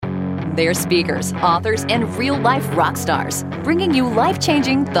They're speakers, authors, and real-life rock stars, bringing you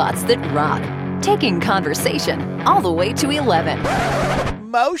life-changing thoughts that rock. Taking conversation all the way to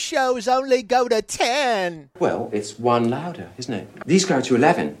 11. Most shows only go to 10. Well, it's one louder, isn't it? These go to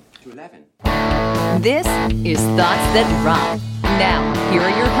 11. This is Thoughts That Rock. Now, here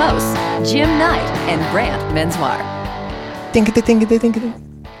are your hosts, Jim Knight and Brant Menswar. You know where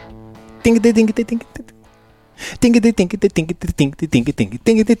you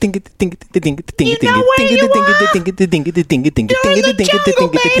are? You're in the jungle,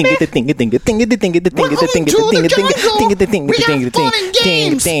 baby. We're going to the jungle. We got fun and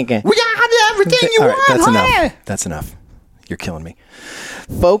games. We got everything you want. That's enough. That's enough. You're killing me.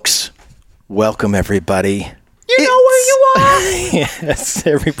 Folks, welcome everybody. You know where you are? Yes,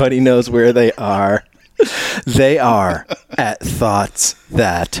 everybody knows where they are. They are at Thoughts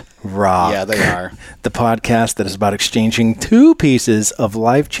That Rock. Yeah, they are. The podcast that is about exchanging two pieces of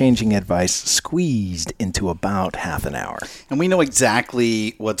life-changing advice squeezed into about half an hour. And we know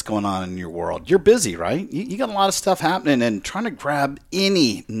exactly what's going on in your world. You're busy, right? You got a lot of stuff happening, and trying to grab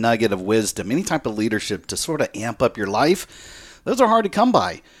any nugget of wisdom, any type of leadership to sort of amp up your life, those are hard to come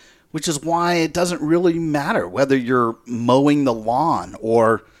by, which is why it doesn't really matter whether you're mowing the lawn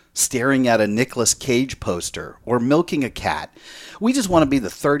or staring at a Nicolas Cage poster or milking a cat. We just want to be the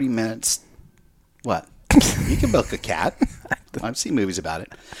 30 minutes. What? You can milk a cat. I've seen movies about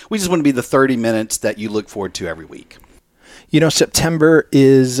it. We just want to be the 30 minutes that you look forward to every week. You know, September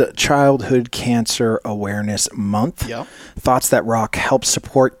is Childhood Cancer Awareness Month. Yep. Thoughts That Rock helps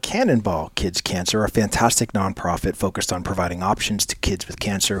support Cannonball Kids Cancer, a fantastic nonprofit focused on providing options to kids with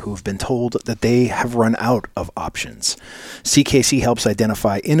cancer who have been told that they have run out of options. CKC helps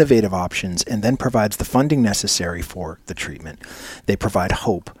identify innovative options and then provides the funding necessary for the treatment. They provide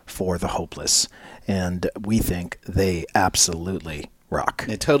hope for the hopeless, and we think they absolutely rock.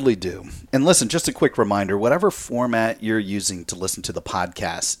 They totally do. And listen, just a quick reminder, whatever format you're using to listen to the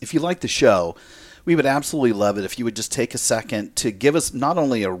podcast, if you like the show, we would absolutely love it if you would just take a second to give us not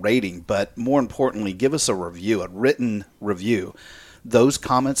only a rating, but more importantly, give us a review, a written review. Those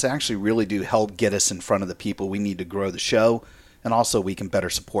comments actually really do help get us in front of the people we need to grow the show, and also we can better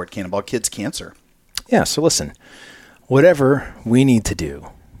support Cannonball Kids Cancer. Yeah, so listen, whatever we need to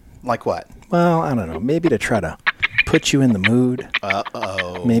do. Like what? Well, I don't know, maybe to try to put you in the mood.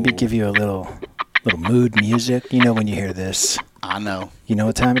 Uh-oh. Maybe give you a little mood music. You know when you hear this. I know. You know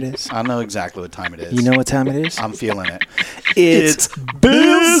what time it is? I know exactly what time it is. You know what time it is? I'm feeling it. It's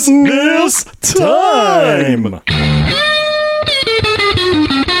business time!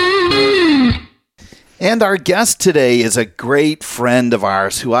 And our guest today is a great friend of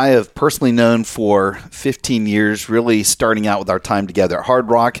ours who I have personally known for 15 years, really starting out with our time together at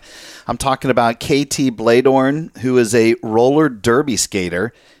Hard Rock. I'm talking about KT Bladorn, who is a roller derby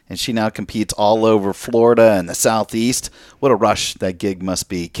skater, and she now competes all over Florida and the Southeast. What a rush that gig must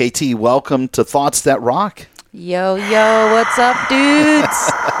be. KT, welcome to Thoughts That Rock. Yo, what's up,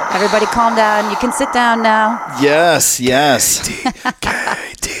 dudes? Everybody calm down. You can sit down now. Yes. KT.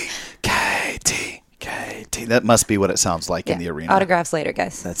 That must be what it sounds like in the arena. Autographs later,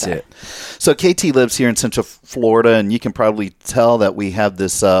 guys. That's it. So KT lives here in Central Florida, and you can probably tell that we have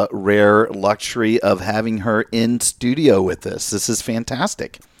this rare luxury of having her in studio with us. This is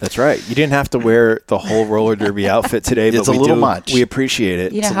fantastic. That's right. You didn't have to wear the whole roller derby outfit today, but It's a little much. We appreciate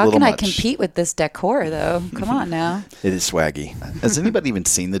it. You know, It's a how little can I much. compete with this decor, though? Come on now. It is swaggy. Has anybody even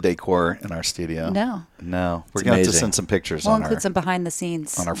seen the decor in our studio? No. No. We're It's going to have to amazing. send some pictures We'll on include our some behind the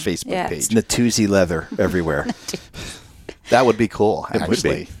scenes. on our Facebook Yeah. page. Natuzzi leather everywhere. That would be cool, It would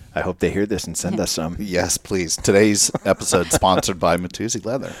actually. be. I hope they hear this and send us some. Yes, please. Today's episode sponsored by Matuzzi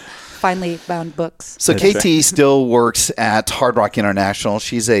Leather. Finely bound books. So That's KT still works at Hard Rock International.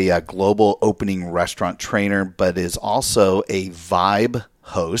 She's a global opening restaurant trainer, but is also a Vibe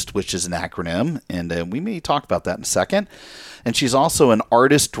host, which is an acronym, and we may talk about that in a second. And she's also an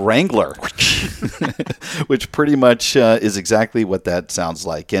artist wrangler, which pretty much is exactly what that sounds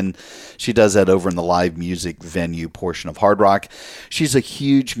like. And she does that over in the live music venue portion of Hard Rock. She's a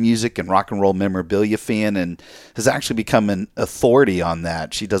huge music and rock and roll memorabilia fan and has actually become an authority on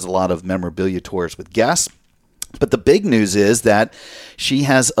that. She does a lot of memorabilia tours with guests. But the big news is that she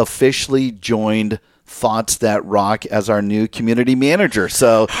has officially joined Thoughts That Rock as our new community manager.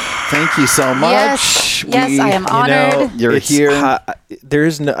 So thank you so much. Yes, I am honored. You're here. There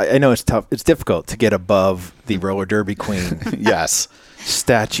is no. I know it's tough. It's difficult to get above the roller derby queen Yes.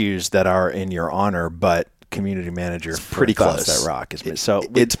 statues that are in your honor, but community manager for pretty Thoughts close. That Rock. So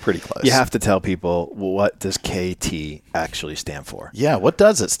It's pretty close. You have to tell people, what does KT actually stand for? Yeah, what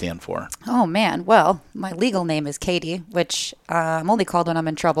does it stand for? Oh, man. Well, my legal name is Katie, which I'm only called when I'm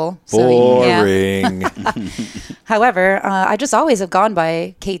in trouble. So, yeah. Boring. However, I just always have gone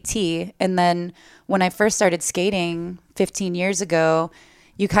by KT. And then when I first started skating 15 years ago,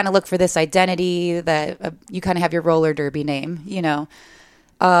 you kind of look for this identity that you kind of have your roller derby name, you know.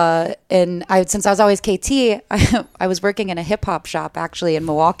 And since I was always KT, I was working in a hip hop shop actually in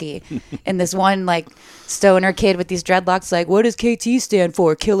Milwaukee. And this one like stoner kid with these dreadlocks, like, what does KT stand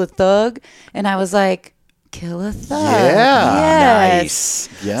for? Kill a thug? And I was like, kill a thug. Yeah. Yes.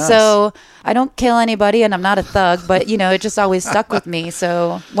 Nice. Yes. So I don't kill anybody and I'm not a thug, but you know, it just always stuck with me.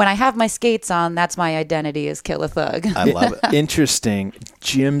 So when I have my skates on, that's my identity, is kill a thug. I love it. Interesting.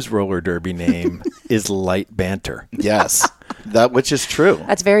 Jim's roller derby name is Light Banter. Yes, that which is true.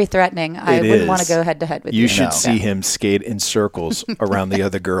 That's very threatening. I It wouldn't is. want to go head to head with you. You should No. see him skate in circles around the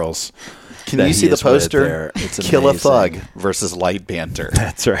other girls. Can that you he see the is with poster? there. It's Kill a amazing. thug versus light banter.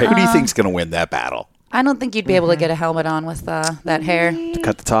 That's right. Who do you think's going to win that battle? I don't think you'd be able to get a helmet on with that hair. To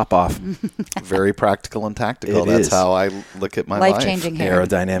cut the top off. Very practical and tactical. It That's is. how I look at my life. Life-changing hair.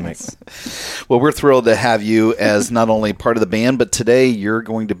 Aerodynamic. Well, we're thrilled to have you as not only part of the band, but today you're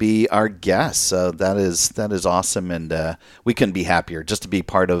going to be our guest. So that is awesome, and we couldn't be happier just to be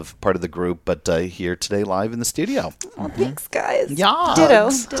part of the group. But here today, live in the studio. Oh, thanks, guys. Yeah, Ditto.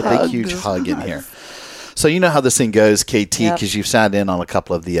 It's a big, huge hug in here. So you know how this thing goes, KT, Yep. because you've sat in on a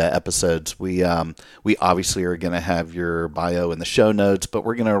couple of the episodes. We obviously are going to have your bio in the show notes, but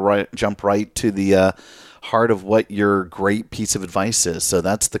we're going to jump right to the heart of what your great piece of advice is. So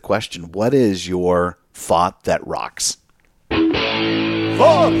that's the question. What is your thought that rocks?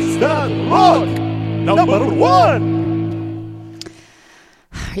 Thoughts that rock. Number 1.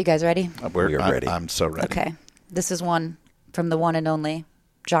 Are you guys ready? We are ready. I'm so ready. Okay. This is one from the one and only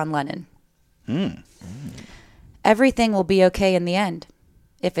John Lennon. Everything will be okay in the end.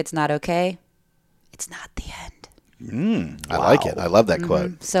 If it's not okay, it's not the end. I like it. I love that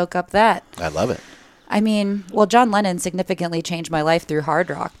quote. Soak up that. I love it. I mean, well, John Lennon significantly changed my life through hard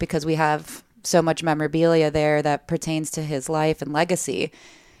rock because we have so much memorabilia there that pertains to his life and legacy.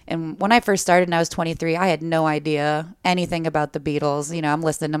 And when I first started and I was 23, I had no idea anything about the Beatles. You know, I'm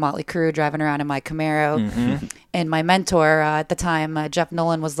listening to Motley Crue, driving around in my Camaro. And my mentor at the time, Jeff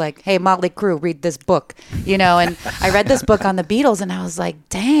Nolan, was like, hey, Motley Crue, read this book. You know, and I read this book on the Beatles and I was like,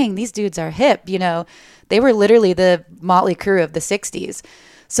 dang, these dudes are hip. You know, they were literally the Motley Crue of the 60s.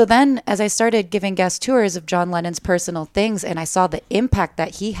 So then as I started giving guest tours of John Lennon's personal things and I saw the impact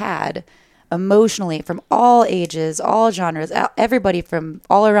that he had emotionally from all ages, all genres, everybody from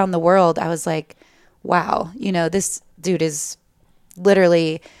all around the world, I was like, wow, you know, this dude is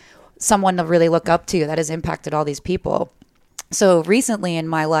literally someone to really look up to that has impacted all these people. So recently in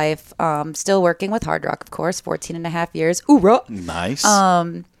my life, still working with hard rock, of course, 14 and a half years. Hoorah! Nice.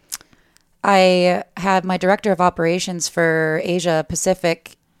 I had my director of operations for Asia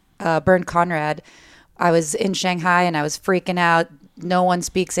Pacific, Bernd Conrad. I was in Shanghai and I was freaking out. No one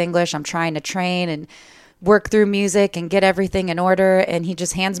speaks English. I'm trying to train and work through music and get everything in order. And he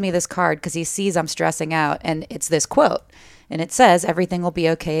just hands me this card because he sees I'm stressing out. And it's this quote. And it says, everything will be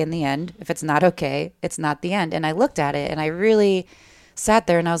okay in the end. If it's not okay, it's not the end. And I looked at it and I really sat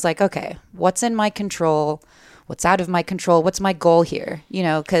there and I was like, okay, what's in my control? What's out of my control? What's my goal here? You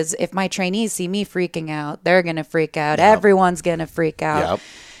know, because if my trainees see me freaking out, they're going to freak out. Yep. Everyone's going to freak out. Yep.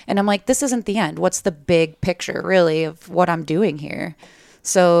 And I'm like, this isn't the end. What's the big picture, really, of what I'm doing here?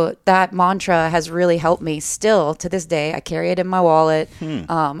 So that mantra has really helped me still to this day. I carry it in my wallet.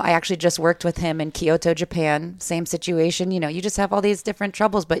 I actually just worked with him in Kyoto, Japan. Same situation. You know, you just have all these different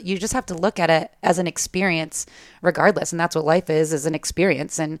troubles, but you just have to look at it as an experience regardless. And that's what life is an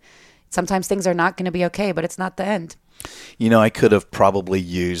experience. And sometimes things are not going to be okay, but it's not the end. You know, I could have probably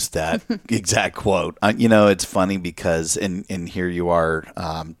used that exact quote. You know, it's funny because, and here you are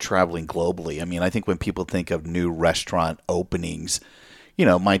traveling globally. I mean, I think when people think of new restaurant openings, you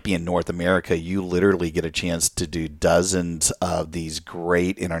know, might be in North America, you literally get a chance to do dozens of these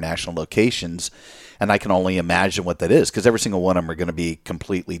great international locations. And I can only imagine what that is because every single one of them are going to be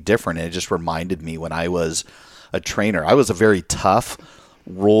completely different. And it just reminded me when I was a trainer, I was a very tough,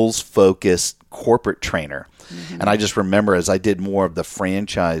 rules-focused corporate trainer. And I just remember as I did more of the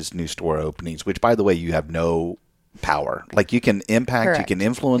franchise new store openings, which, by the way, you have no power. Like you can impact, Correct. you can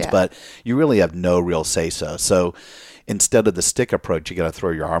influence, Yeah. but you really have no real say-so. So instead of the stick approach, you got to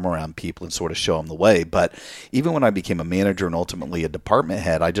throw your arm around people and sort of show them the way. But even when I became a manager and ultimately a department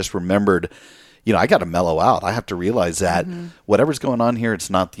head, I just remembered, you know, I got to mellow out. I have to realize that whatever's going on here, it's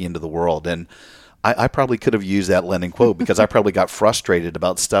not the end of the world. And I probably could have used that Lennon quote because I probably got frustrated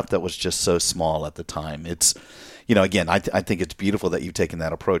about stuff that was just so small at the time. It's, again, I think it's beautiful that you've taken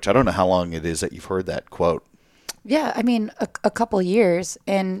that approach. I don't know how long it is that you've heard that quote. Yeah, I mean, a couple years,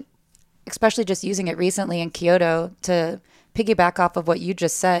 and especially just using it recently in Kyoto to piggyback off of what you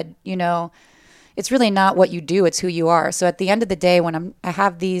just said, it's really not what you do, it's who you are. So at the end of the day, when I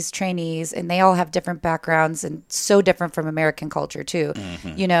have these trainees and they all have different backgrounds and so different from American culture too,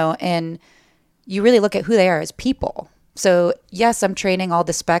 and you really look at who they are as people. So yes, I'm training all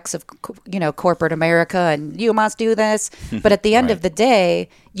the specs of, corporate America and you must do this. But at the end of the day,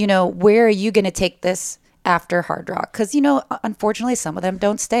 where are you going to take this after Hard Rock? Because, unfortunately, some of them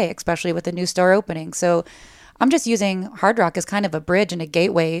don't stay, especially with the new store opening. So I'm just using Hard Rock as kind of a bridge and a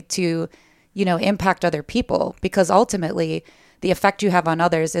gateway to, impact other people, because ultimately the effect you have on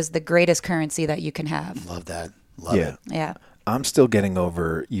others is the greatest currency that you can have. Love that. Love it. Yeah. I'm still getting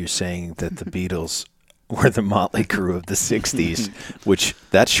over you saying that the Beatles were the Motley Crue of the 60s, which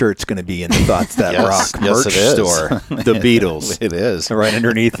that shirt's going to be in the Thoughts That Rock merch store. The Beatles. It is. Right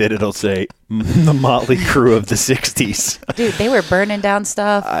underneath it, it'll say the Motley Crue of the 60s. Dude, they were burning down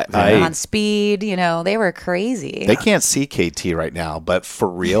stuff on speed. They were crazy. They can't see KT right now, but for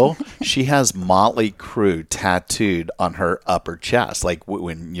real, she has Motley Crue tattooed on her upper chest. Like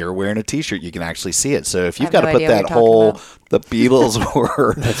when you're wearing a T-shirt, you can actually see it. So if you've got to put that whole, the Beatles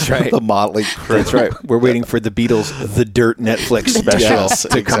were that's right. The Motley Crue. That's right. We're waiting for the Beatles The Dirt Netflix special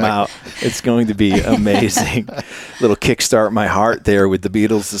to come out. It's going to be amazing. Little kickstart my heart there with the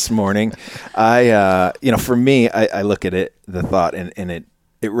Beatles this morning. For me, I look at it, the thought, and it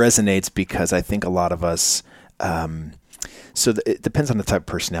resonates because I think a lot of us, it depends on the type of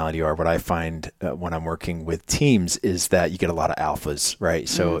personality you are. What I find when I'm working with teams is that you get a lot of alphas, right?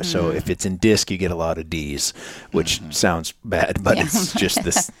 So if it's in DISC, you get a lot of Ds, which sounds bad, but it's just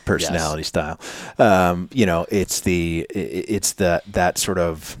this personality style. It's that sort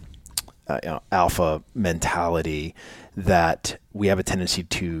of alpha mentality that we have a tendency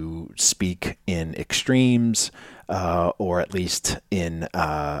to speak in extremes, or at least in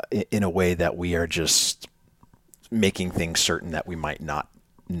a way that we are just making things certain that we might not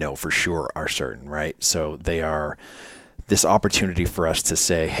know for sure are certain, right? So they are this opportunity for us to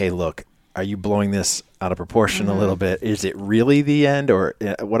say, hey, look, are you blowing this out of proportion a little bit? Is it really the end? Or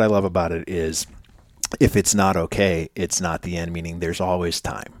what I love about it is if it's not okay, it's not the end, meaning there's always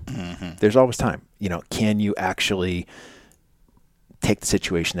time. There's always time. Can you actually take the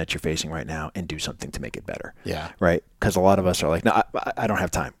situation that you're facing right now and do something to make it better? Yeah. Right? Because a lot of us are like, no, I don't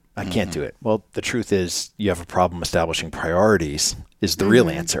have time. I can't do it. Well, the truth is you have a problem establishing priorities is the real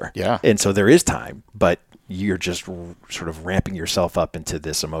answer. Yeah. And so there is time, but you're just sort of ramping yourself up into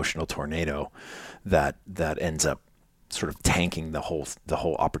this emotional tornado that ends up sort of tanking the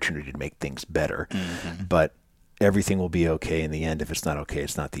whole opportunity to make things better. But everything will be okay in the end. If it's not okay,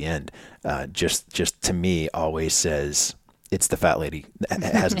 it's not the end. Just to me always says it's the fat lady that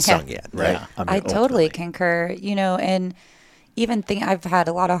hasn't sung yet, right? Yeah. I totally concur, and even I've had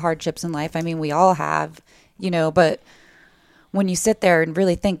a lot of hardships in life. I mean, we all have, but when you sit there and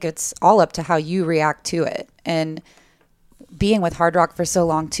really think, it's all up to how you react to it. And being with Hard Rock for so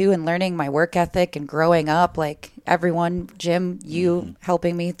long too, and learning my work ethic and growing up, like everyone, Jim, you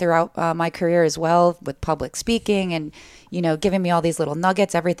helping me throughout my career as well with public speaking and, giving me all these little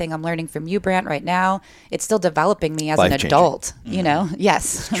nuggets, everything I'm learning from you, Brant, right now, it's still developing me as an adult,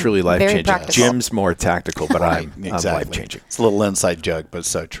 Yes. It's truly life-changing. Jim's more tactical, but I'm life-changing. It's a little inside joke, but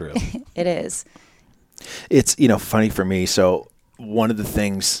so true. It is. It's, funny for me. So one of the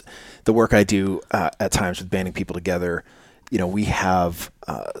things, the work I do at times with banding people together, we have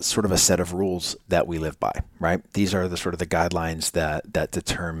sort of a set of rules that we live by, right? These are the sort of the guidelines that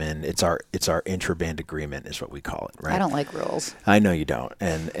determine it's our intra-band agreement is what we call it, right? I don't like rules. I know you don't,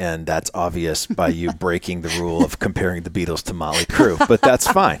 and that's obvious by you breaking the rule of comparing the Beatles to Motley Crue, but that's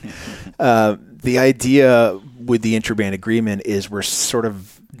fine. The idea with the intra-band agreement is we're sort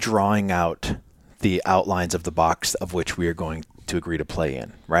of drawing out the outlines of the box of which we are going to agree to play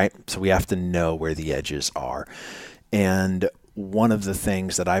in, right? So we have to know where the edges are. And one of the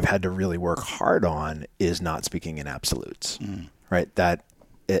things that I've had to really work hard on is not speaking in absolutes, right? That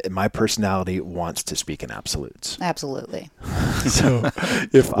my personality wants to speak in absolutes. Absolutely. So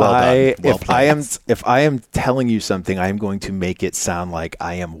if I am telling you something, I am going to make it sound like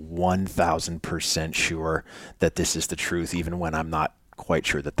I am 1,000% sure that this is the truth, even when I'm not quite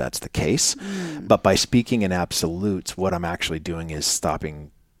sure that that's the case. But by speaking in absolutes, what I'm actually doing is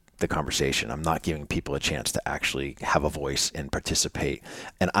stopping the conversation. I'm not giving people a chance to actually have a voice and participate.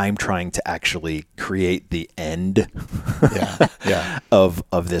 And I'm trying to actually create the end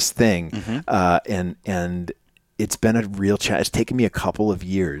of this thing. And it's been a real challenge. It's taken me a couple of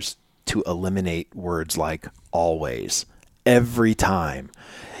years to eliminate words like always, every time.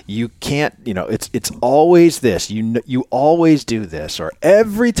 You can't, it's always this, you always do this, or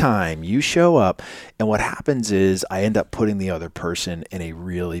every time you show up. And what happens is I end up putting the other person in a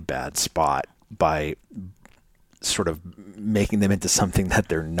really bad spot by sort of making them into something that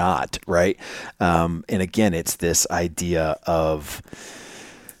they're not, right? And again, it's this idea of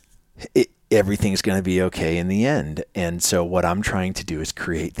everything's going to be okay in the end. And so what I'm trying to do is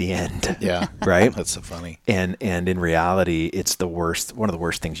create the end. Yeah. Right? That's so funny. And in reality, it's one of the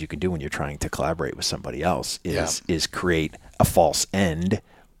worst things you can do when you're trying to collaborate with somebody else is create a false end.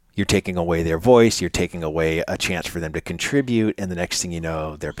 You're taking away their voice. You're taking away a chance for them to contribute. And the next thing you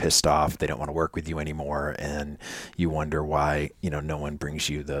know, they're pissed off. They don't want to work with you anymore. And you wonder why, no one brings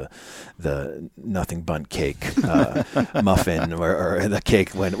you the nothing bundt cake muffin or the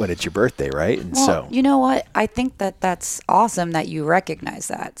cake when it's your birthday, right? And well, you know what? I think that's awesome that you recognize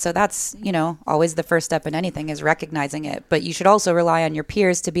that. So that's, always the first step in anything is recognizing it. But you should also rely on your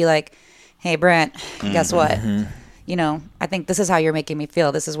peers to be like, hey, Brent, guess what? I think this is how you're making me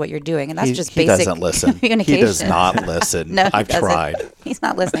feel. This is what you're doing. And that's just basic He doesn't listen. communication. He does not listen. No, I've tried. He's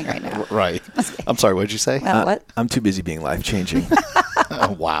not listening right now. Right. I'm sorry, what did you say? What? I'm too busy being life-changing.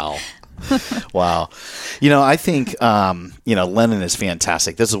 Oh, wow. Wow. I think, Lennon is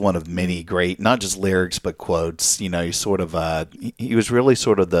fantastic. This is one of many great, not just lyrics, but quotes. He's sort of, he was really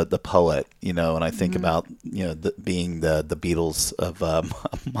sort of the poet, and I think about, being the Beatles of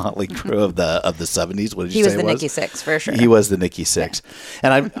Motley Crue of the 70s. What did you say? He was the Nikki Sixx, for sure. He was the Nikki Sixx.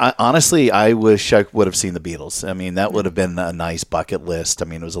 Yeah. And I honestly, I wish I would have seen the Beatles. I mean, that would have been a nice bucket list. I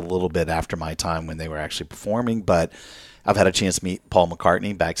mean, it was a little bit after my time when they were actually performing, but I've had a chance to meet Paul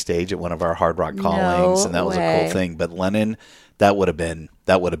McCartney backstage at one of our Hard Rock callings, and that was a cool thing. But Lennon, that would have been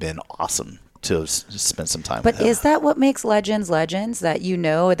awesome to have spent some time with him. But is that what makes legends legends? That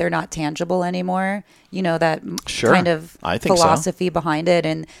they're not tangible anymore? That kind of philosophy behind it,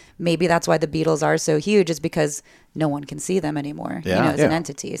 and maybe that's why the Beatles are so huge, is because no one can see them anymore. As an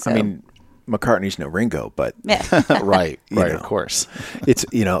entity. So. I mean, McCartney's no Ringo, but right, of course. It's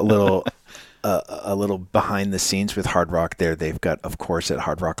a little behind the scenes with Hard Rock there. They've got, of course, at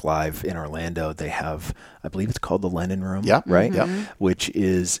Hard Rock Live in Orlando, they have, I believe it's called the Lennon Room, right? Yep. Which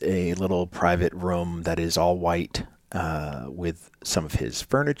is a little private room that is all white with some of his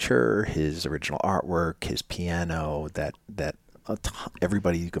furniture, his original artwork, his piano, that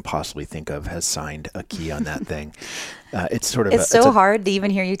everybody you can possibly think of has signed a key on that thing. It's so hard to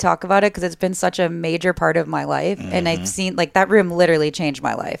even hear you talk about it because it's been such a major part of my life. And I've seen that room literally changed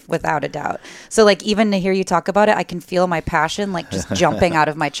my life without a doubt. So even to hear you talk about it, I can feel my passion just jumping out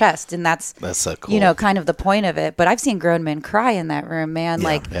of my chest. And that's so cool. Kind of the point of it. But I've seen grown men cry in that room, man.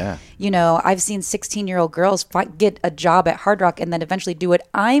 I've seen 16-year-old girls get a job at Hard Rock and then eventually do what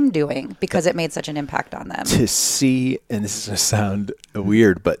I'm doing because it made such an impact on them. To see, and this is going to sound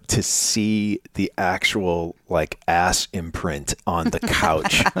weird, but to see the actual ass imprint on the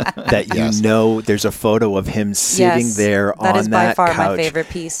couch that there's a photo of him sitting there on that couch. That is by far my favorite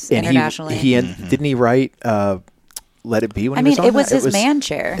piece internationally. Didn't he write Let It Be when he was on it was his man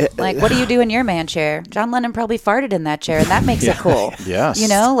chair. What do you do in your man chair? John Lennon probably farted in that chair, and that makes it cool. Yes.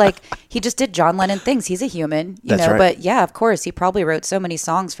 He just did John Lennon things. He's a human, That's right. But yeah, of course, he probably wrote so many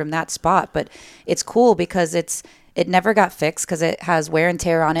songs from that spot. But it's cool because it never got fixed because it has wear and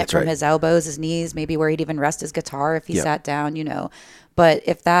tear on it from his elbows, his knees, maybe where he'd even rest his guitar if he sat down, But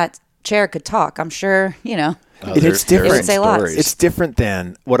if that chair could talk, I'm sure, it's different. It would say lots. It's different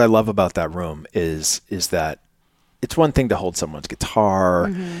than what I love about that room is that it's one thing to hold someone's guitar.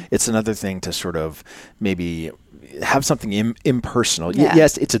 Mm-hmm. It's another thing to sort of maybe have something impersonal. Yeah.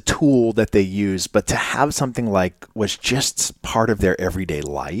 Yes, it's a tool that they use, but to have something was just part of their everyday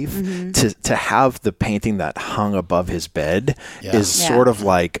life, to have the painting that hung above his bed is sort of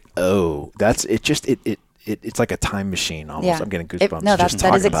that's it. Just it's like a time machine almost. Yeah. I'm getting goosebumps.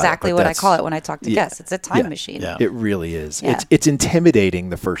 That is exactly what I call it when I talk to guests. It's a time machine. Yeah. It really is. Yeah. It's intimidating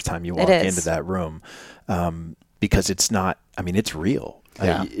the first time you walk into that room because it's not. I mean, it's real.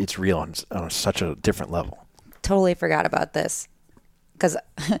 Yeah. It's real on such a different level. Totally forgot about this because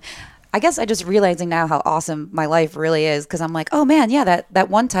I guess I just realizing now how awesome my life really is because I'm like, oh man, that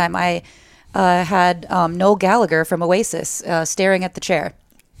one time I had Noel Gallagher from Oasis staring at the chair.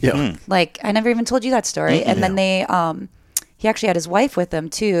 Yeah. I never even told you that story. And then he actually had his wife with him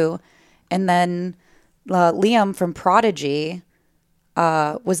too. And then Liam from Prodigy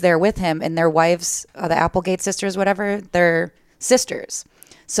was there with him, and their wives, the Applegate sisters, whatever, they're sisters.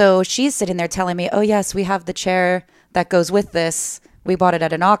 So she's sitting there telling me, oh, yes, we have the chair that goes with this. We bought it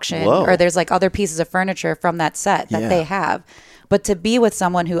at an auction. Whoa. Or there's like other pieces of furniture from that set that they have. But to be with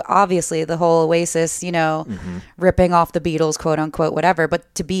someone who obviously the whole Oasis, ripping off the Beatles, quote unquote, whatever,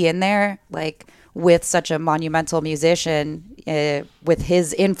 but to be in there like with such a monumental musician, with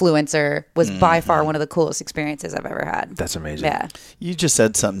his influencer, was by far one of the coolest experiences I've ever had. That's amazing. Yeah. You just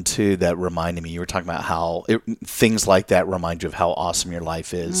said something too that reminded me. You were talking about how things like that remind you of how awesome your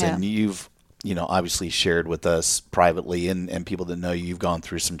life is, Yeah. and you've obviously shared with us privately and people that know you've gone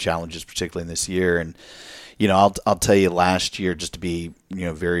through some challenges, particularly in this year. And I'll tell you, last year, just to be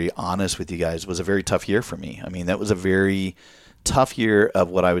very honest with you guys, was a very tough year for me. I mean, that was a very tough year of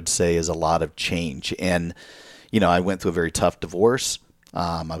what I would say is a lot of change. And I went through a very tough divorce.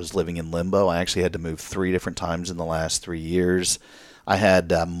 I was living in limbo. I actually had to move 3 different times in the last 3 years. I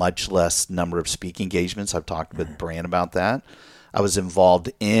had a much less number of speaking engagements. I've talked with Bran about that. I was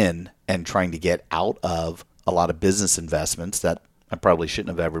involved in and trying to get out of a lot of business investments that I probably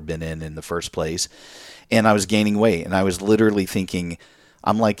shouldn't have ever been in the first place. And I was gaining weight, and I was literally thinking,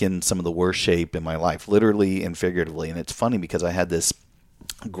 I'm like in some of the worst shape in my life, literally and figuratively. And it's funny because I had this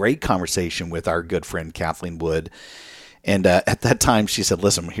great conversation with our good friend Kathleen Wood. And at that time, she said,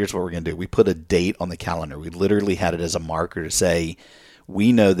 listen, here's what we're going to do. We put a date on the calendar. We literally had it as a marker to say,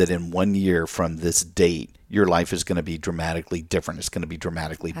 we know that in 1 year from this date, your life is going to be dramatically different. It's going to be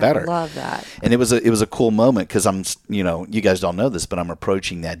dramatically better. I love that. And it was a cool moment because I'm, you guys don't know this, but I'm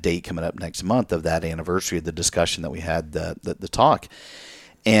approaching that date coming up next month of that anniversary of the discussion that we had, the talk.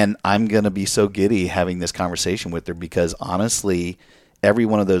 And I'm going to be so giddy having this conversation with her because honestly, every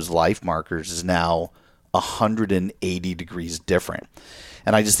one of those life markers is now 180 degrees different.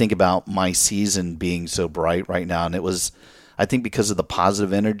 And I just think about my season being so bright right now. And it was, I think, because of the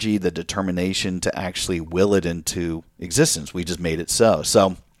positive energy, the determination to actually will it into existence. We just made it so.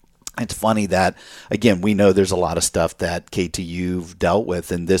 So it's funny that, again, we know there's a lot of stuff that KT you've dealt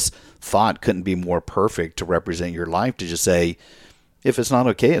with, and this thought couldn't be more perfect to represent your life, to just say, if it's not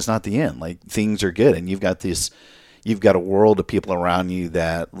okay, it's not the end. Like, things are good, and you've got a world of people around you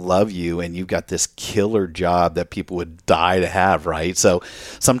that love you, and you've got this killer job that people would die to have, right? So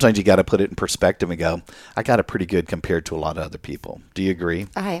sometimes you got to put it in perspective and go, I got it pretty good compared to a lot of other people. Do you agree?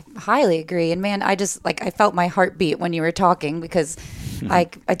 I highly agree. And man, I just I felt my heartbeat when you were talking because I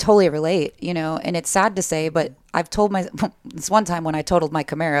totally relate, and it's sad to say, but I've told this one time when I totaled my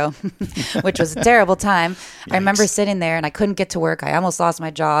Camaro, which was a terrible time. Yikes. I remember sitting there and I couldn't get to work. I almost lost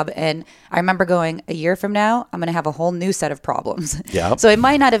my job. And I remember going, a year from now, I'm going to have a whole new set of problems. Yep. So it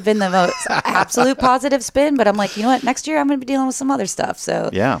might not have been the most absolute positive spin, but I'm like, you know what? Next year I'm going to be dealing with some other stuff. So,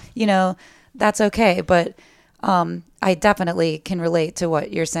 that's okay. But I definitely can relate to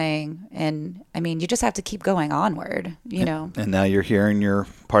what you're saying. And I mean, you just have to keep going onward, And now you're here and you're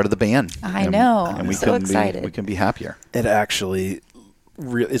part of the band. I know. And I'm so excited. We can be happier. It actually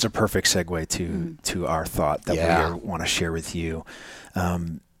is a perfect segue to our thought that we want to share with you.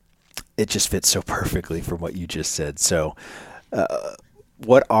 It just fits so perfectly from what you just said. So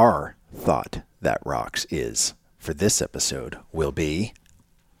what our thought that rocks is for this episode will be,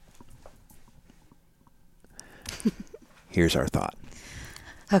 Here's our thought.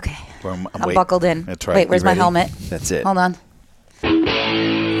 Okay. I'm buckled in. That's right. Wait, where's my helmet? That's it. Hold on.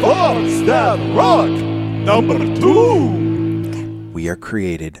 Thoughts That Rock, number 2. We are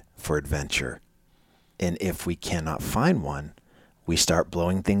created for adventure. And if we cannot find one, we start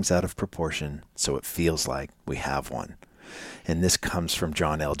blowing things out of proportion so it feels like we have one. And this comes from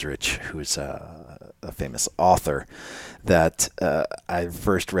John Eldridge, who's a famous author, that I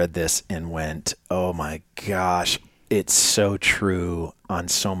first read this and went, oh my gosh, it's so true on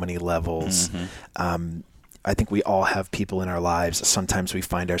so many levels. Mm-hmm. I think we all have people in our lives. Sometimes we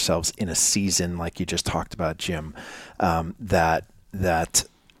find ourselves in a season, like you just talked about, Jim, that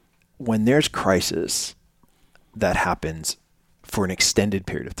when there's crisis that happens for an extended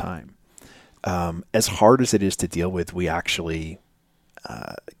period of time, as hard as it is to deal with, we actually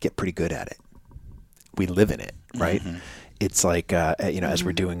get pretty good at it. We live in it, right? Mm-hmm. It's like, as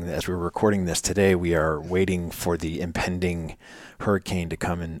we're recording this today, we are waiting for the impending hurricane to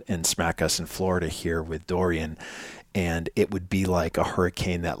come and smack us in Florida here with Dorian. And it would be like a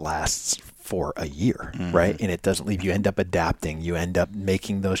hurricane that lasts for a year, mm-hmm. right? And it doesn't leave. You end up adapting. You end up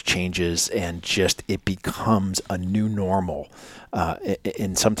making those changes, and just it becomes a new normal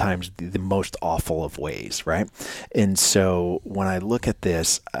in sometimes the most awful of ways, right? And so when I look at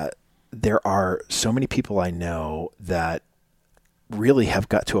this, there are so many people I know that really have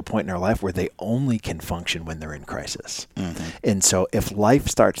got to a point in our life where they only can function when they're in crisis. And so if life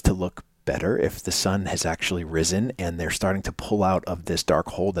starts to look better, if the sun has actually risen and they're starting to pull out of this dark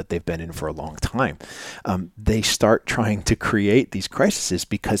hole that they've been in for a long time, they start trying to create these crises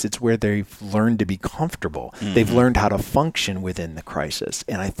because it's where they've learned to be comfortable. They've learned how to function within the crisis.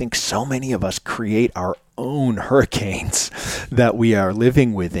 And I think so many of us create our own hurricanes that we are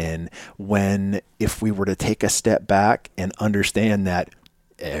living within, when if we were to take a step back and understand that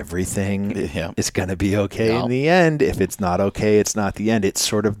everything is going to be okay in the end. If it's not okay, it's not the end. It's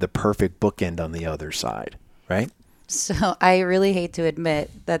sort of the perfect bookend on the other side, right? So I really hate to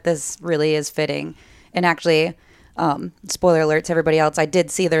admit that this really is fitting. And actually, spoiler alert to everybody else, I did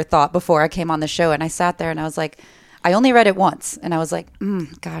see their thought before I came on the show, and I sat there and I was like, I only read it once, and I was like,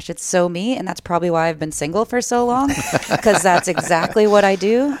 gosh, it's so me. And that's probably why I've been single for so long, because that's exactly what I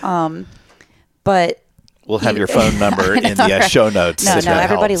do. But we'll have your phone number in the show notes. No,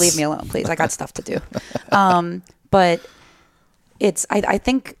 everybody leave me alone, please. I got stuff to do. But it's, I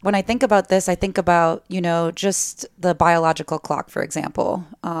think when I think about this, I think about, just the biological clock, for example.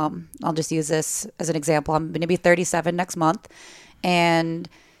 I'll just use this as an example. I'm going to be 37 next month, and,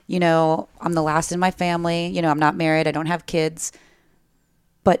 I'm the last in my family. I'm not married. I don't have kids.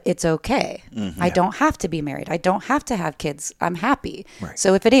 But it's okay. I don't have to be married. I don't have to have kids. I'm happy. Right.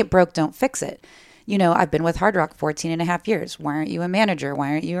 So if it ain't broke, don't fix it. I've been with Hard Rock 14 and a half years. Why aren't you a manager?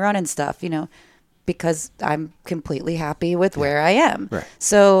 Why aren't you running stuff? Because I'm completely happy with where I am. Right.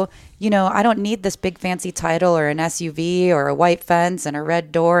 So, I don't need this big fancy title or an SUV or a white fence and a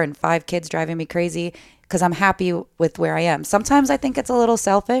red door and 5 kids driving me crazy, because I'm happy with where I am. Sometimes I think it's a little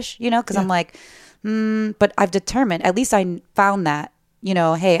selfish, because I'm like, but I've determined, at least I found that,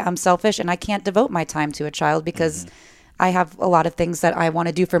 hey, I'm selfish and I can't devote my time to a child because I have a lot of things that I want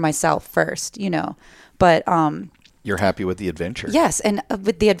to do for myself first, but you're happy with the adventure. Yes, and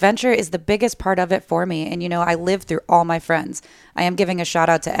with the adventure is the biggest part of it for me. And I live through all my friends. I am giving a shout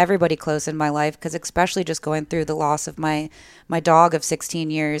out to everybody close in my life, because especially just going through the loss of my dog of 16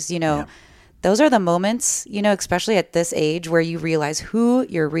 years, those are the moments, especially at this age, where you realize who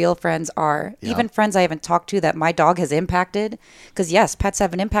your real friends are. Yeah. Even friends I haven't talked to that my dog has impacted, because yes, pets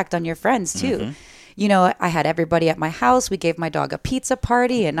have an impact on your friends too. I had everybody at my house. We gave my dog a pizza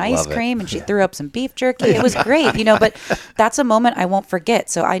party and ice cream, and she threw up some beef jerky. It was great, but that's a moment I won't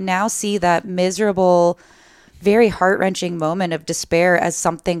forget. So I now see that miserable, very heart-wrenching moment of despair as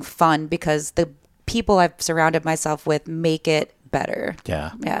something fun, because the people I've surrounded myself with make it better.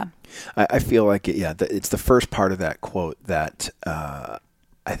 Yeah. Yeah. I feel like it's the first part of that quote that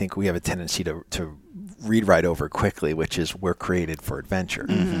I think we have a tendency to read right over quickly, which is, we're created for adventure.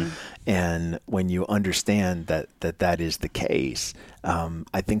 And when you understand that is the case,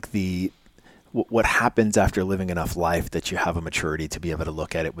 I think what happens after living enough life that you have a maturity to be able to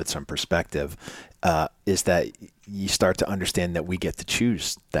look at it with some perspective, is that you start to understand that we get to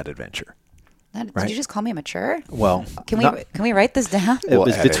choose that adventure. Did you just call me mature? Well, can we write this down? It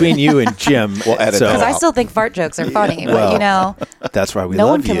was between you and Jim. We'll edit that. Because I still think fart jokes are funny, but that's why we no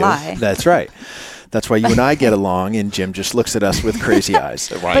love one can you. lie. That's right. That's why you and I get along, and Jim just looks at us with crazy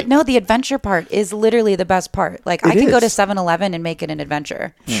eyes. Right. But no, the adventure part is literally the best part. Like, I can go to 7-Eleven and make it an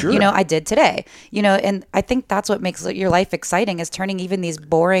adventure. Sure. I did today. And I think that's what makes your life exciting, is turning even these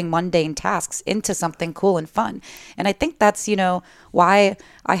boring, mundane tasks into something cool and fun. And I think that's, why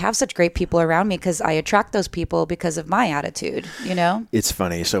I have such great people around me, because I attract those people because of my attitude, It's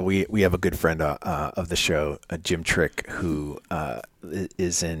funny. So we have a good friend of the show, Jim Trick, who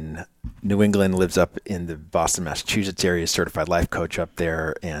is in New England, lives up in the Boston, Massachusetts area, certified life coach up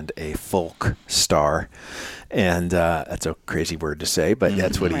there, and a folk star. And that's a crazy word to say, but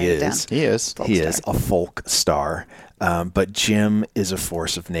that's what he is. He is. He is a folk star. But Jim is a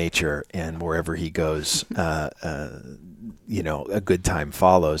force of nature, and wherever he goes, a good time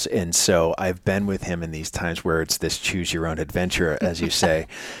follows. And so I've been with him in these times where it's this choose your own adventure, as you say.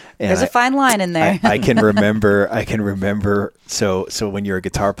 And there's a fine line in there. I can remember. So when you're a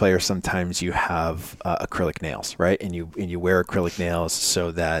guitar player, sometimes you have acrylic nails, right? And you wear acrylic nails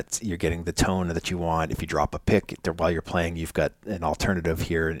so that you're getting the tone that you want. If you drop a pick while you're playing, you've got an alternative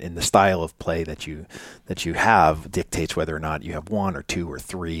here in the style of play that you have dictates whether or not you have 1 or 2 or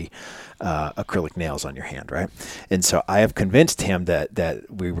 3 acrylic nails on your hand, right? And so I have convinced him that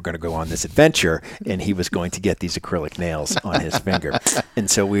we were going to go on this adventure, and he was going to get these acrylic nails on his finger. And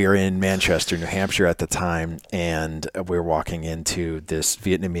so we were in Manchester, New Hampshire at the time, and we're walking into this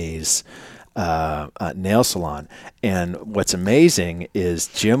Vietnamese nail salon. And what's amazing is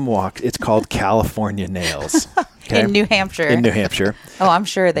Jim walks. It's called California Nails. Okay? In New Hampshire. In New Hampshire. Oh, I'm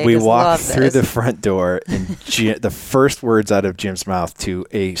sure they We just walk love through this. the front door, and the first words out of Jim's mouth to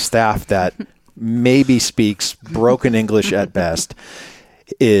a staff that maybe speaks broken English at best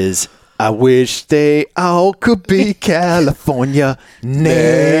is, "I wish they all could be California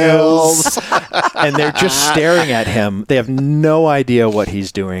nails." And they're just staring at him. They have no idea what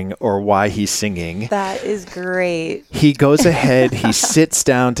he's doing or why he's singing. That is great. He goes ahead, he sits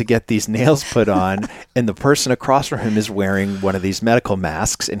down to get these nails put on, and the person across from him is wearing one of these medical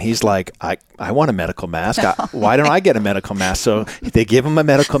masks, and he's like, I want a medical mask. Why don't I get a medical mask? So they give him a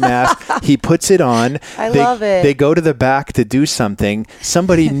medical mask. He puts it on. I love it. They go to the back to do something.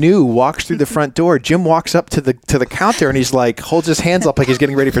 Somebody new walks through the front door. Jim walks up to the counter, and he's like, holds his hands up like he's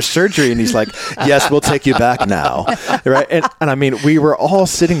getting ready for surgery, and he's like, "Yes, we'll take you back now." Right? And I mean, we were all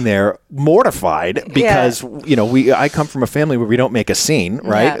sitting there mortified because I come from a family where we don't make a scene,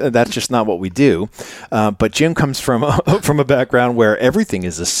 right? Yeah. That's just not what we do. But Jim comes from a background where everything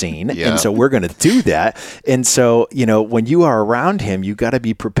is a scene, and so we're going to do that. And so, when you are around him, you got to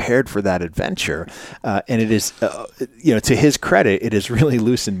be prepared for that adventure. And it is, to his credit, it has really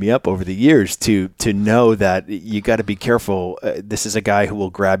loosened me up over the years to know that you got to be careful. This is a guy who will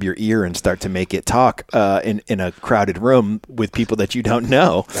grab your ear and start to make it talk in a crowded room with people that you don't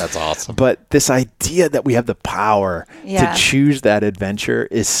know. That's awesome. But this idea that we have the power Yeah. to choose that adventure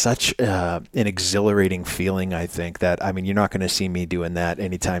is such an exhilarating feeling, I think, that, you're not going to see me doing that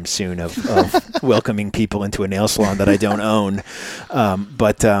anytime soon of welcoming people into a nail salon that I don't own.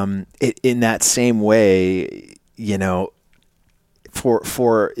 But in that same way,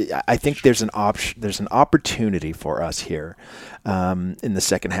 I think there's an opportunity for us here in the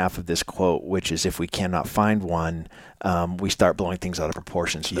second half of this quote, which is, if we cannot find one, we start blowing things out of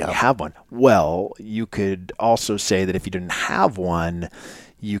proportion so that we have one. Well, you could also say that if you didn't have one,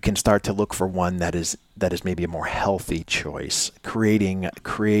 you can start to look for one that is maybe a more healthy choice, creating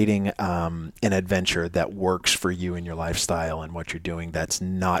an adventure that works for you and your lifestyle and what you're doing, that's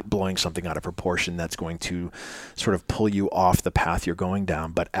not blowing something out of proportion, that's going to sort of pull you off the path you're going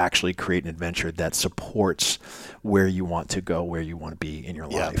down, but actually create an adventure that supports where you want to go, where you want to be in your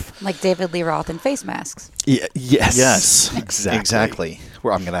life. Like David Lee Roth in Face Masks. Yes. Exactly.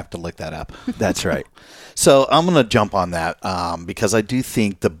 Well, I'm going to have to look that up. That's right. So I'm going to jump on that because I do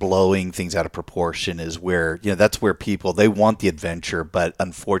think the blowing things out of proportion is where, that's where people, they want the adventure, but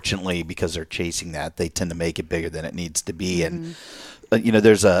unfortunately, because they're chasing that, they tend to make it bigger than it needs to be. And,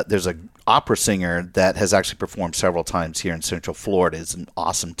 there's a opera singer that has actually performed several times here in Central Florida. It's an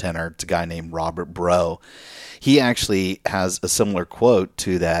awesome tenor. It's a guy named Robert Bro. He actually has a similar quote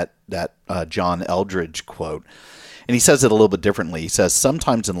to that John Eldridge quote. And he says it a little bit differently. He says,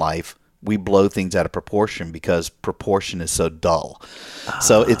 "Sometimes in life, we blow things out of proportion because proportion is so dull."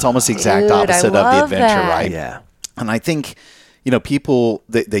 So it's almost the exact opposite of the adventure, right? Yeah. And I think, people,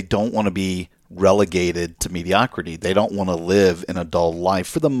 they don't want to be relegated to mediocrity. They don't want to live in a dull life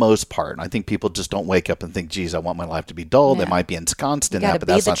for the most part. I think people just don't wake up and think, geez, I want my life to be dull. Yeah. They might be ensconced in You that, gotta but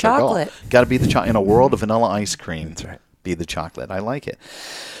be that's the not their goal. chocolate. Got to be the chocolate. In a world of vanilla ice cream. That's right. Be the chocolate. I like it.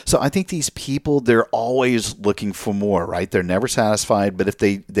 So I think these people, they're always looking for more, right? They're never satisfied. But if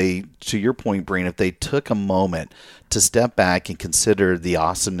they to your point, Breen, if they took a moment to step back and consider the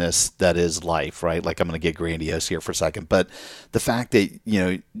awesomeness that is life, right? Like, I'm going to get grandiose here for a second, but the fact that,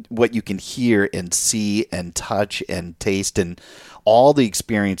 what you can hear and see and touch and taste and all the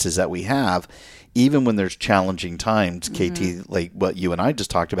experiences that we have, even when there's challenging times, KT, like what you and I just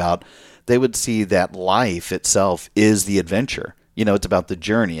talked about, they would see that life itself is the adventure. It's about the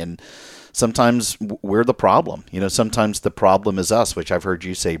journey. And sometimes we're the problem. Sometimes the problem is us, which I've heard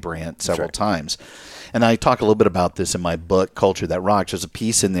you say, Brant, several times. And I talk a little bit about this in my book, Culture That Rocks. There's a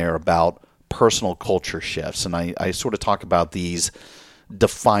piece in there about personal culture shifts. And I sort of talk about these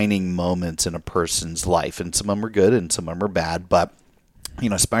defining moments in a person's life. And some of them are good and some of them are bad. But,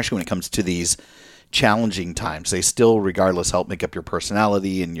 especially when it comes to these challenging times, they still, regardless, help make up your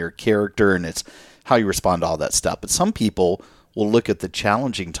personality and your character, and it's how you respond to all that stuff. But some people will look at the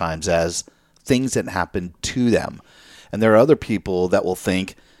challenging times as things that happen to them, and there are other people that will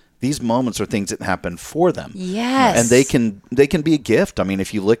think these moments are things that happen for them. Yes. And they can be a gift. I mean,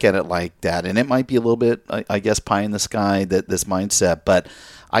 if you look at it like that, and it might be a little bit, I guess, pie in the sky, that this mindset, but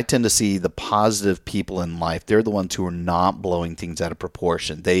I tend to see the positive people in life. They're the ones who are not blowing things out of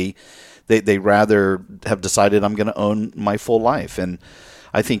proportion. They rather have decided, I'm going to own my full life. And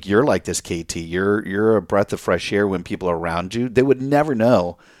I think you're like this, KT. You're a breath of fresh air when people are around you. They would never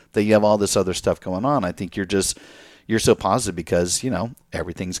know that you have all this other stuff going on. I think you're so positive because,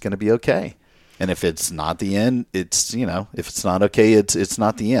 everything's going to be okay. And if it's not the end, it's, if it's not okay, it's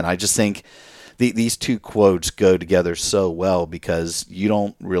not the end. I just think these two quotes go together so well because you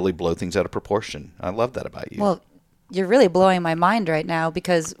don't really blow things out of proportion. I love that about you. Well, you're really blowing my mind right now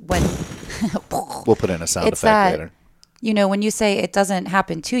because when we'll put in a sound it's effect that, later. When you say it doesn't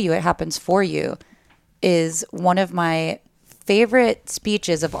happen to you, it happens for you, is one of my favorite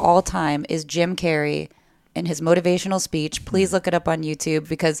speeches of all time is Jim Carrey in his motivational speech. Please look it up on YouTube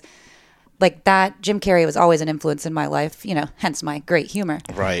because like that, Jim Carrey was always an influence in my life, hence my great humor.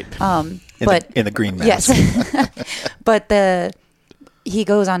 Right. In the green mask. Yes. But he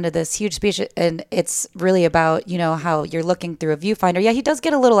goes on to this huge speech and it's really about, how you're looking through a viewfinder. Yeah, he does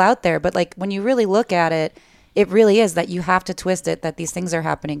get a little out there, but like when you really look at it, it really is that you have to twist it, that these things are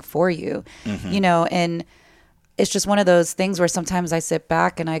happening for you, and it's just one of those things where sometimes I sit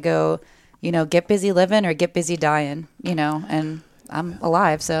back and I go, get busy living or get busy dying, and I'm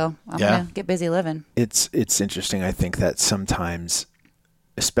alive, so I'm going to get busy living. It's interesting. I think that sometimes,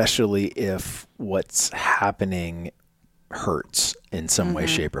 especially if what's happening hurts in some way,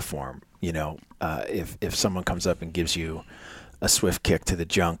 shape, or form, if someone comes up and gives you a swift kick to the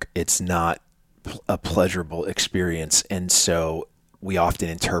junk, it's not a pleasurable experience. And so we often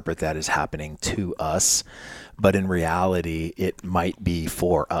interpret that as happening to us, but in reality, it might be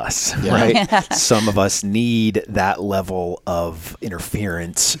for us, right? Some of us need that level of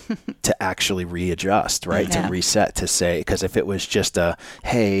interference to actually readjust, right? To reset, to say, because if it was just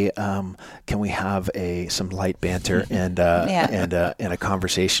hey, can we have some light banter and a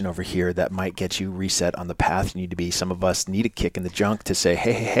conversation over here that might get you reset on the path you need to be. Some of us need a kick in the junk to say,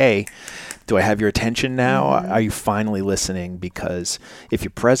 hey, do I have your attention now? Are you finally listening? Because if you're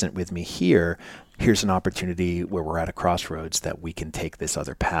present with me here, here's an opportunity where we're at a crossroads that we can take this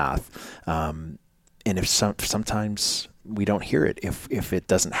other path. And if sometimes we don't hear it, if it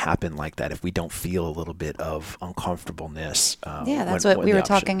doesn't happen like that, if we don't feel a little bit of uncomfortableness. That's what we were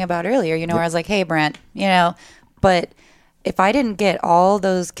talking about earlier, where I was like, hey, Brent, but if I didn't get all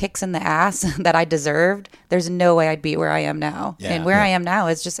those kicks in the ass that I deserved, there's no way I'd be where I am now. Yeah, and where I am now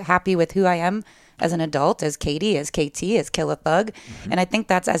is just happy with who I am as an adult, as Katie, as KT, as Kill a Thug. And I think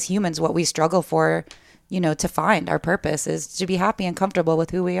that's, as humans, what we struggle for, to find our purpose is to be happy and comfortable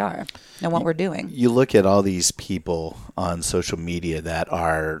with who we are and what we're doing. You look at all these people on social media that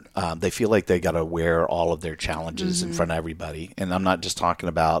are, they feel like they got to wear all of their challenges in front of everybody. And I'm not just talking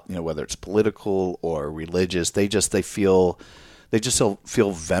about, whether it's political or religious, they just feel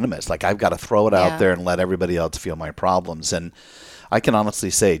venomous. Like I've got to throw it out there and let everybody else feel my problems. And I can honestly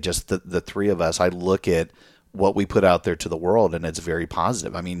say just the three of us, I look at what we put out there to the world and it's very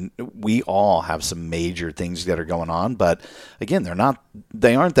positive. I mean, we all have some major things that are going on, but again,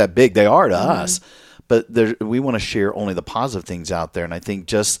 they aren't that big. They are to us, but we want to share only the positive things out there. And I think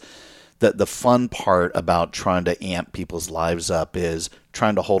just the fun part about trying to amp people's lives up is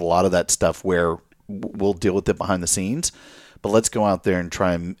trying to hold a lot of that stuff where we'll deal with it behind the scenes. But let's go out there and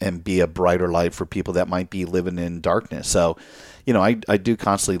try and be a brighter light for people that might be living in darkness. So, I do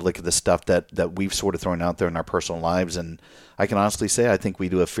constantly look at the stuff that we've sort of thrown out there in our personal lives. And I can honestly say I think we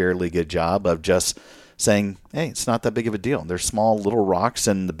do a fairly good job of just saying, hey, it's not that big of a deal. There's small little rocks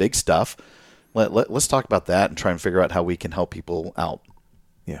and the big stuff. Let's talk about that and try and figure out how we can help people out.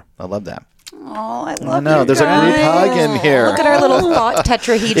 Yeah, I love that. Oh, I love you there's guys. A group hug in here. Look at our little thought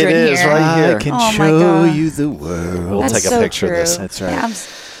tetrahedron here. It is right here. I can show you the world. We'll take a picture of this. That's right. Yeah,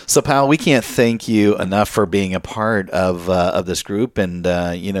 so, pal, we can't thank you enough for being a part of this group, and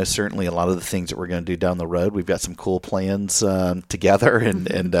certainly a lot of the things that we're going to do down the road. We've got some cool plans together,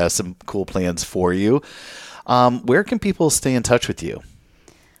 and some cool plans for you. Where can people stay in touch with you?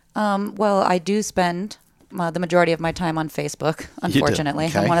 Well, I do spend the majority of my time on Facebook. Unfortunately,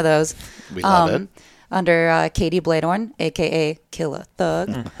 okay. I'm one of those. We love it. Under Katie Bladorn, aka Kill a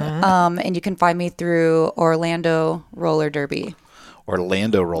Thug, and you can find me through Orlando Roller Derby.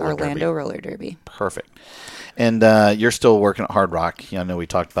 Orlando Roller Derby. Perfect. And you're still working at Hard Rock. I know we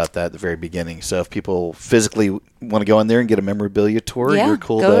talked about that at the very beginning. So if people physically want to go in there and get a memorabilia tour, you're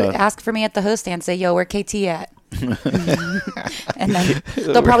cool go ask for me at the host stand. Say, yo, where KT at? And then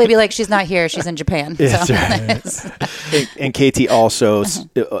they'll probably be like, she's not here. She's in Japan. And KT also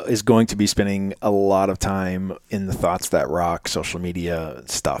is going to be spending a lot of time in the Thoughts That Rock social media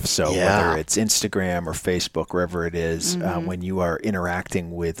stuff. So whether it's Instagram or Facebook, wherever it is, when you are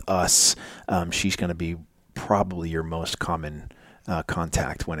interacting with us, she's going to be probably your most common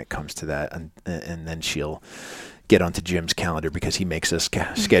contact when it comes to that. And then she'll get onto Jim's calendar because he makes us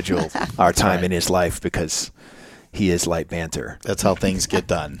schedule our time in his life because he is light banter. That's how things get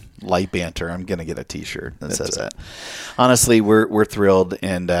done. Light banter. I'm going to get a T-shirt that says that. Honestly, we're thrilled,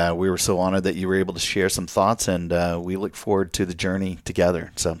 and we were so honored that you were able to share some thoughts, and we look forward to the journey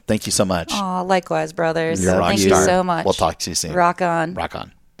together. So thank you so much. Oh, likewise, brothers. You're a rock Thank star. you so much. We'll talk to you soon. Rock on. Rock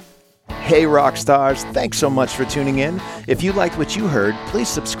on. Hey, rock stars, thanks so much for tuning in. If you liked what you heard, please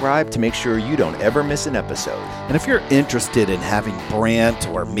subscribe to make sure you don't ever miss an episode. And if you're interested in having Brant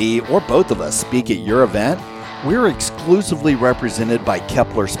or me or both of us speak at your event, we're exclusively represented by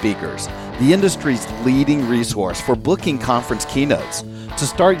Kepler Speakers, the industry's leading resource for booking conference keynotes. To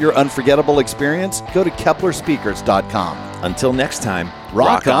start your unforgettable experience, go to KeplerSpeakers.com. Until next time,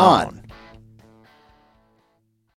 Rock on.